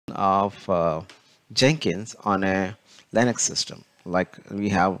of Jenkins on a Linux system. Like we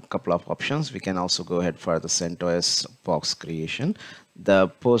have a couple of options. We can also go ahead for the CentOS box creation. The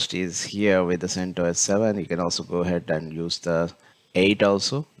post is here with the CentOS 7. You can also go ahead and use the 8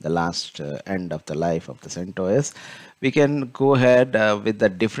 also, the last end of the life of the CentOS. We can go ahead with the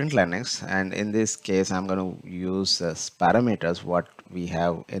different Linux, and in this case I'm going to use parameters what we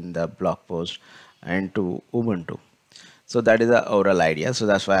have in the blog post into Ubuntu. So that is the overall idea. So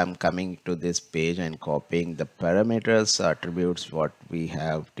that's why I'm coming to this page and copying the parameters, attributes what we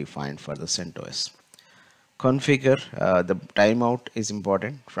have defined for the CentOS. Configure the timeout is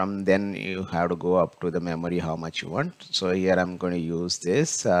important. From then you have to go up to the memory how much you want. So here I'm going to use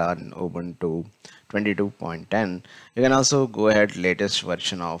this on Ubuntu 22.10. You can also go ahead latest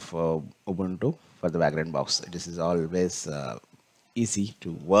version of Ubuntu for the background box. This is always easy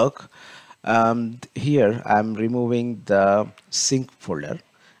to work. Here I'm removing the sync folder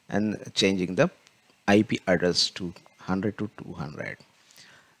and changing the IP address to 100 to 200.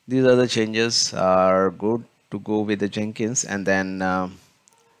 These are the changes are good to go with the Jenkins, and then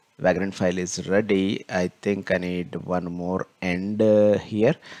background file is ready. I think I need one more end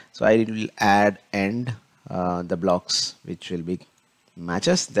here, so I will add end the blocks which will be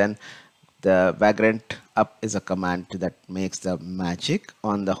matches. Then the vagrant up is a command that makes the magic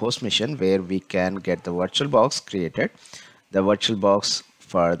on the host machine, where we can get the virtual box created, the virtual box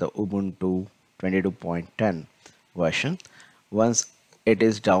for the Ubuntu 22.10 version. Once it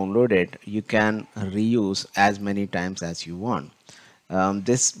is downloaded, you can reuse as many times as you want.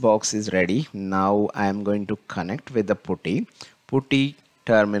 This box is ready. Now I am going to connect with the PuTTY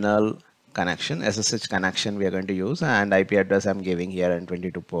terminal connection, SSH connection we are going to use, and IP address I'm giving here and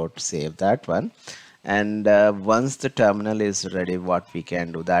 22 port, save that one. And once the terminal is ready, what we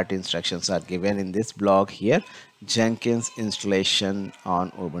can do, that instructions are given in this blog here, Jenkins installation on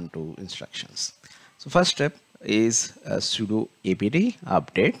Ubuntu instructions. So first step is sudo apt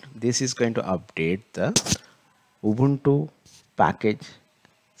update. This is going to update the Ubuntu package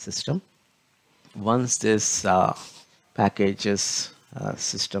system. Once this packages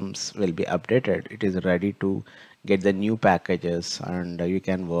systems will be updated, it is ready to get the new packages, and you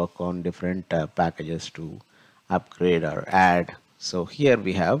can work on different packages to upgrade or add. So here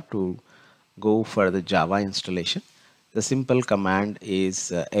we have to go for the Java installation. The simple command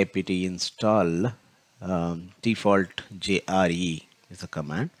is apt install default-jre is a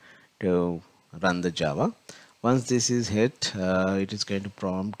command to run the Java. Once this is hit, it is going to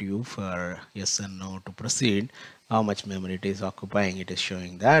prompt you for yes and no to proceed. How much memory it is occupying, it is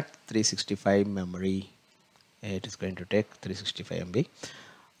showing that 365 memory. It is going to take 365 MB.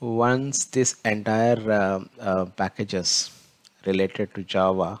 Once this entire packages related to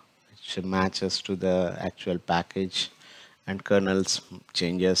Java, which matches to the actual package and kernels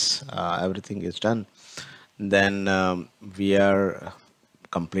changes, everything is done, then we are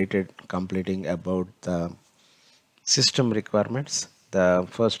completing about the system requirements. The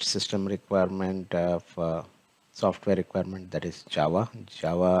first system requirement of software requirement, that is Java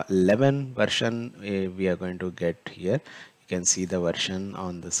 11 version we are going to get here. You can see the version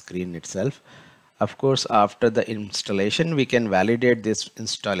on the screen itself. Of course, after the installation, we can validate this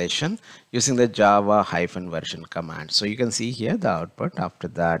installation using the Java -version command. So you can see here the output. After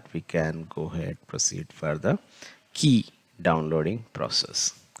that, we can go ahead proceed for the key downloading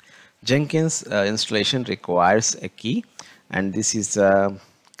process. Jenkins installation requires a key, and this is a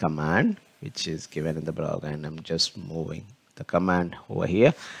command which is given in the blog, and I'm just moving the command over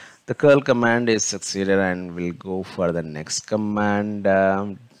here. The curl command is succeeded, and we'll go for the next command,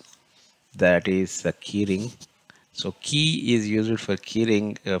 that is the keyring. So key is used for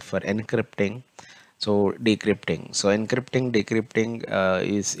keyring for encrypting, so decrypting. So decrypting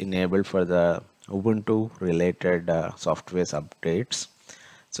is enabled for the Ubuntu related software updates.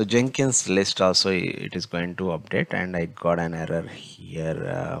 So Jenkins list also it is going to update, and I got an error here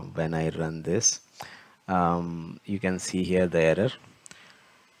when I run this. You can see here the error,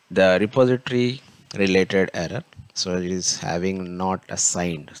 the repository related error. So it is having not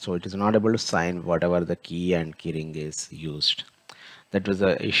assigned, so it is not able to sign whatever the key and keyring is used. That was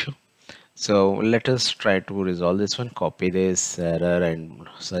the issue. So let us try to resolve this one. Copy this error and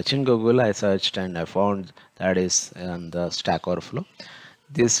search in Google. I searched and I found that is on the Stack Overflow.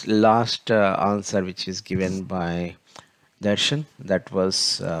 This last answer which is given by Darshan, that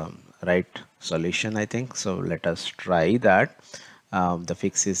was right solution, I think. So let us try that. The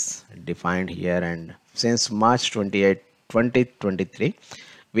fix is defined here, and since March 28, 2023,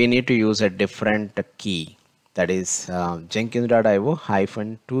 we need to use a different key. that is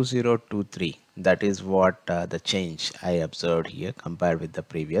jenkins.io-2023. That is what the change I observed here compared with the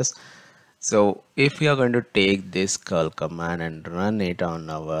previous. So if we are going to take this curl command and run it on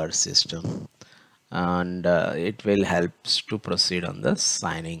our system, and it will help to proceed on the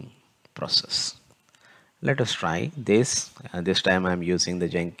signing process. Let us try this. This time I'm using the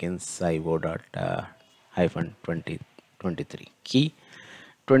Jenkins hyphen 2023 key.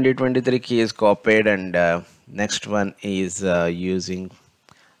 2023 key is copied, and next one is using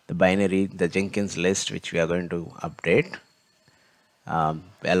the binary, the Jenkins list, which we are going to update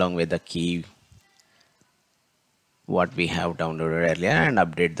along with the key what we have downloaded earlier, and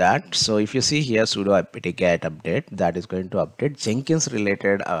update that. So if you see here sudo apt-get update, that is going to update Jenkins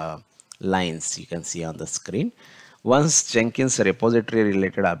related lines you can see on the screen. Once Jenkins repository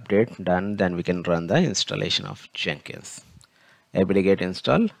related update done, then we can run the installation of Jenkins. apt-get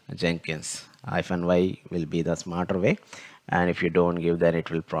install Jenkins -y will be the smarter way, and if you don't give, then it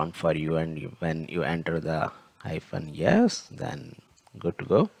will prompt for you, and when you enter the -yes, then good to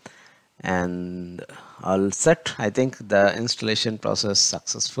go and all set. I think the installation process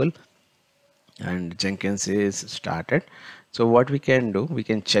successful and Jenkins is started. So what we can do, we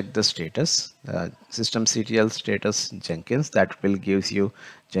can check the status, systemctl status Jenkins, that will gives you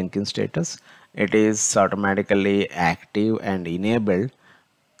Jenkins status. It is automatically active and enabled,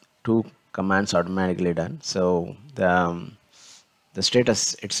 two commands automatically done. So the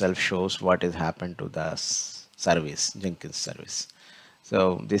status itself shows what is happened to the service, Jenkins service.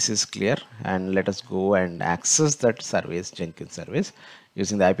 So this is clear, and let us go and access that service, Jenkins service,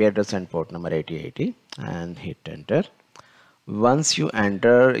 using the IP address and port number 8080 and hit enter. Once you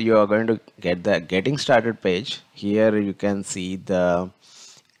enter, you are going to get the getting started page. Here you can see the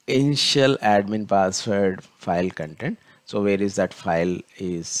initial admin password file content. So where is that file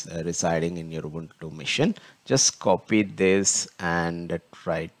is residing in your Ubuntu machine. Just copy this and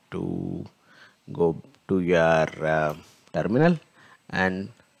try to go to your terminal and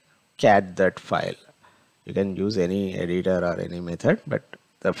cat that file. You can use any editor or any method, but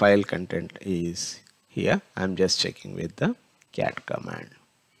the file content is here. I'm just checking with the cat command.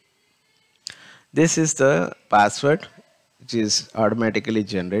 This is the password which is automatically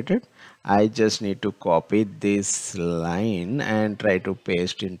generated. I just need to copy this line and try to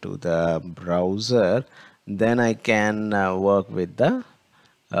paste into the browser. Then I can work with the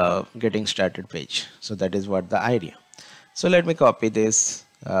getting started page. So that is what the idea. So let me copy this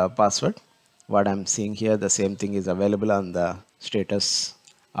password. What I'm seeing here, the same thing is available on the status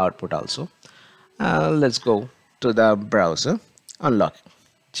output also. Let's go to the browser, unlock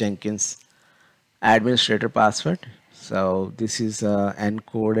Jenkins administrator password. So this is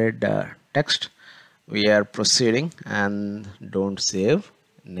encoded text. We are proceeding, and don't save,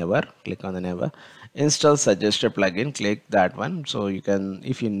 never, click on the never. Install suggested plugin, click that one. So you can,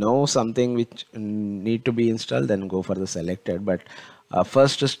 if you know something which need to be installed, then go for the selected, but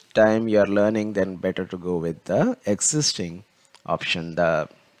first time you are learning, then better to go with the existing option. The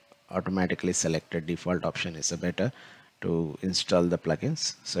automatically selected default option is a better to install the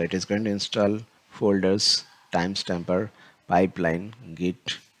plugins. So it is going to install folders, timestamper, pipeline,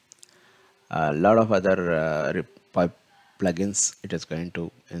 git, a lot of other plugins it is going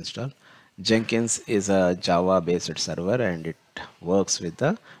to install. Jenkins is a Java based server, and it works with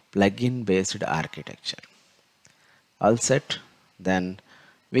the plugin based architecture. All set. Then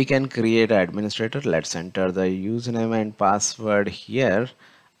we can create an administrator. Let's enter the username and password here,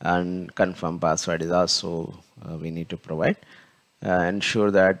 and confirm password is also we need to provide.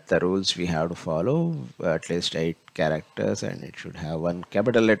 Ensure that the rules we have to follow, at least 8 characters, and it should have one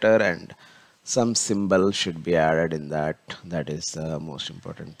capital letter, and some symbol should be added in that. That is the most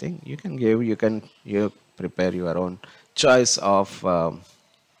important thing. You can give, you prepare your own choice of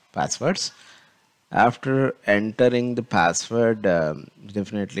passwords. After entering the password,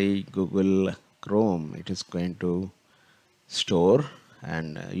 definitely Google Chrome, it is going to store,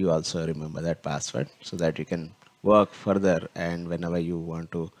 and you also remember that password so that you can work further, and whenever you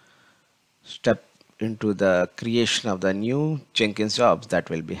want to step into the creation of the new Jenkins jobs, that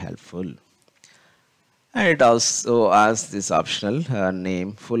will be helpful. And it also asks this optional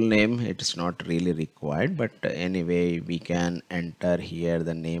name, full name. It is not really required, but anyway we can enter here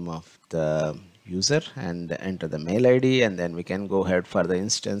the name of the user and enter the mail ID, and then we can go ahead for the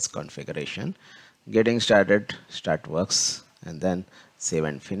instance configuration. Getting started, start works, and then save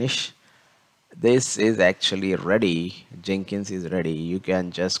and finish. This is actually ready. Jenkins is ready. You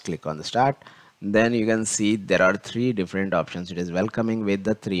can just click on the start. Then you can see there are 3 different options. It is welcoming with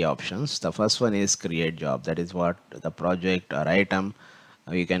the 3 options. The first one is create job. That is what the project or item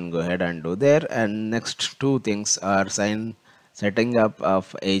you can go ahead and do there. And next two things are setting up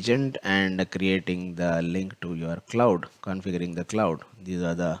of agent and creating the link to your cloud, configuring the cloud. These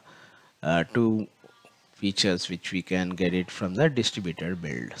are the two features which we can get it from the distributed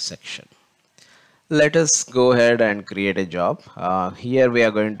build section. Let us go ahead and create a job. Here we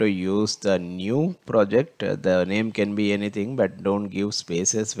are going to use the new project. The name can be anything, but don't give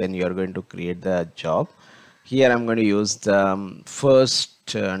spaces when you are going to create the job. Here I'm going to use the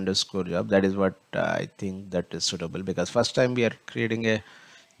first underscore job. That is what I think that is suitable, because first time we are creating a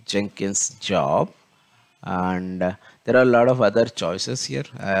Jenkins job, and there are a lot of other choices here.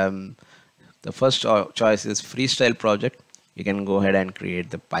 The first choice is freestyle project. You can go ahead and create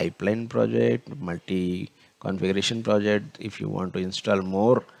the pipeline project, multi configuration project. If you want to install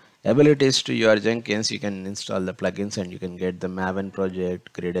more abilities to your Jenkins, you can install the plugins and you can get the Maven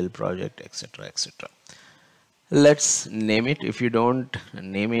project, Gradle project, etc., etc. Let's name it. If you don't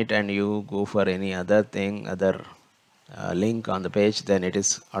name it and you go for any other thing, other link on the page, then it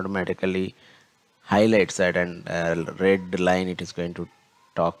is automatically highlights that, and red line it is going to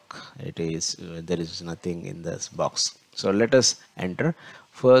talk. It is there is nothing in this box. So let us enter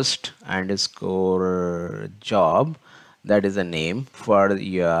first underscore job. That is a name for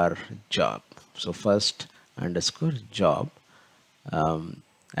your job. So first underscore job,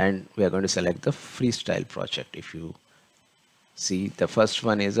 and we are going to select the freestyle project. If you see, the first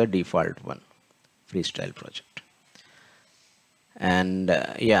one is a default one, freestyle project. And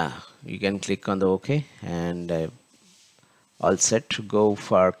yeah, you can click on the OK, and all set to go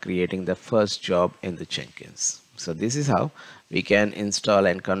for creating the first job in the Jenkins. So this is how we can install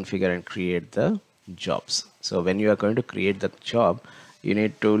and configure and create the jobs. So when you are going to create the job, you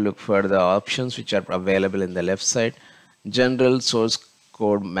need to look for the options which are available in the left side: general, source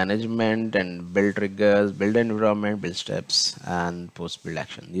code management, and build triggers, build environment, build steps, and post build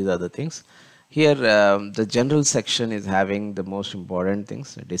action. These are the things. Here the general section is having the most important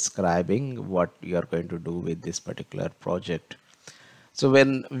things, describing what you are going to do with this particular project. So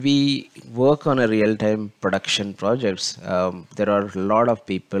when we work on a real-time production projects, there are a lot of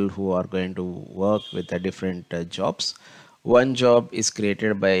people who are going to work with the different jobs. One job is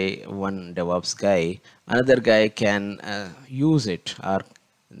created by one DevOps guy. Another guy can use it, or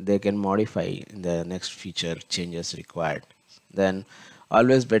they can modify the next feature changes required. Then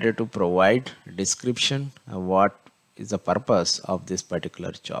always better to provide description of what is the purpose of this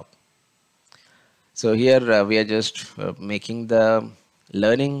particular job. So here we are just making the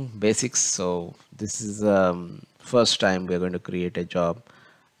learning basics. So this is first time we are going to create a job.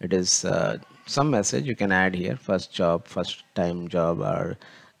 It is some message you can add here: first job, first time job, or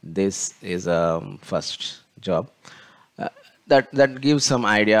this is a first job. That gives some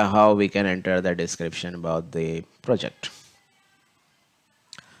idea how we can enter the description about the project.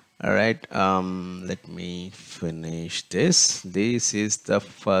 All right, let me finish this. This is the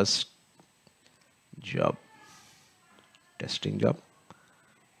first job, testing job.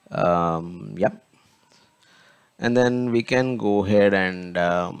 Yep. And then we can go ahead and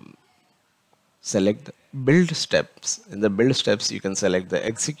select the build steps. In the build steps, you can select the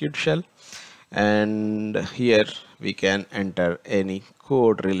execute shell, and here we can enter any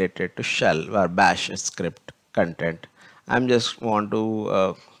code related to shell or bash script content. I'm just want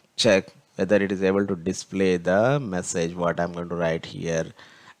to check whether it is able to display the message what I'm going to write here,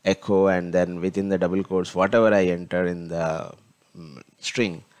 echo, and then within the double quotes whatever I enter in the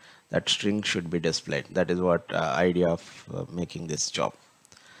string, that string should be displayed. That is what idea of making this job.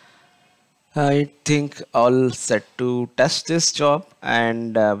 I think all set to test this job,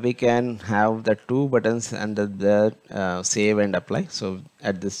 and we can have the two buttons under the save and apply. So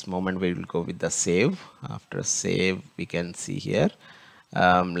at this moment we will go with the save. After save, we can see here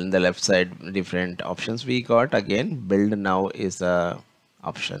in the left side different options we got. Again, build now is the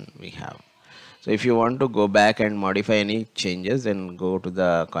option we have. So if you want to go back and modify any changes, then go to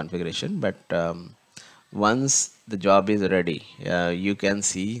the configuration. But once the job is ready, you can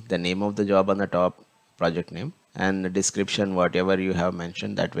see the name of the job on the top, project name, and the description, whatever you have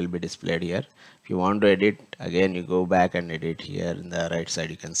mentioned, that will be displayed here. If you want to edit, again you go back and edit here in the right side.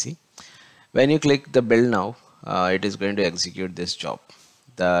 You can see when you click the build now, it is going to execute this job.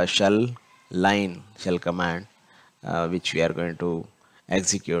 The shell command which we are going to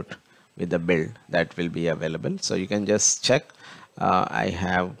execute with the build, that will be available. So you can just check. I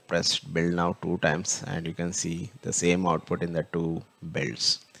have pressed build now 2 times, and you can see the same output in the 2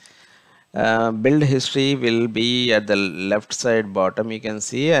 builds. Build history will be at the left side bottom, you can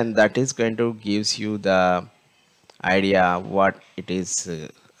see, and that is going to gives you the idea what it is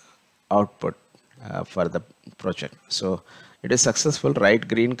output for the project. So It is successful. Right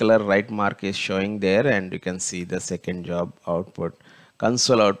green color right mark is showing there, and you can see the second job output.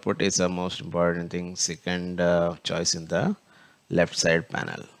 Console output is the most important thing, second choice in the left side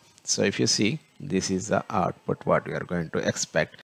panel. So if you see, this is the output what we are going to expect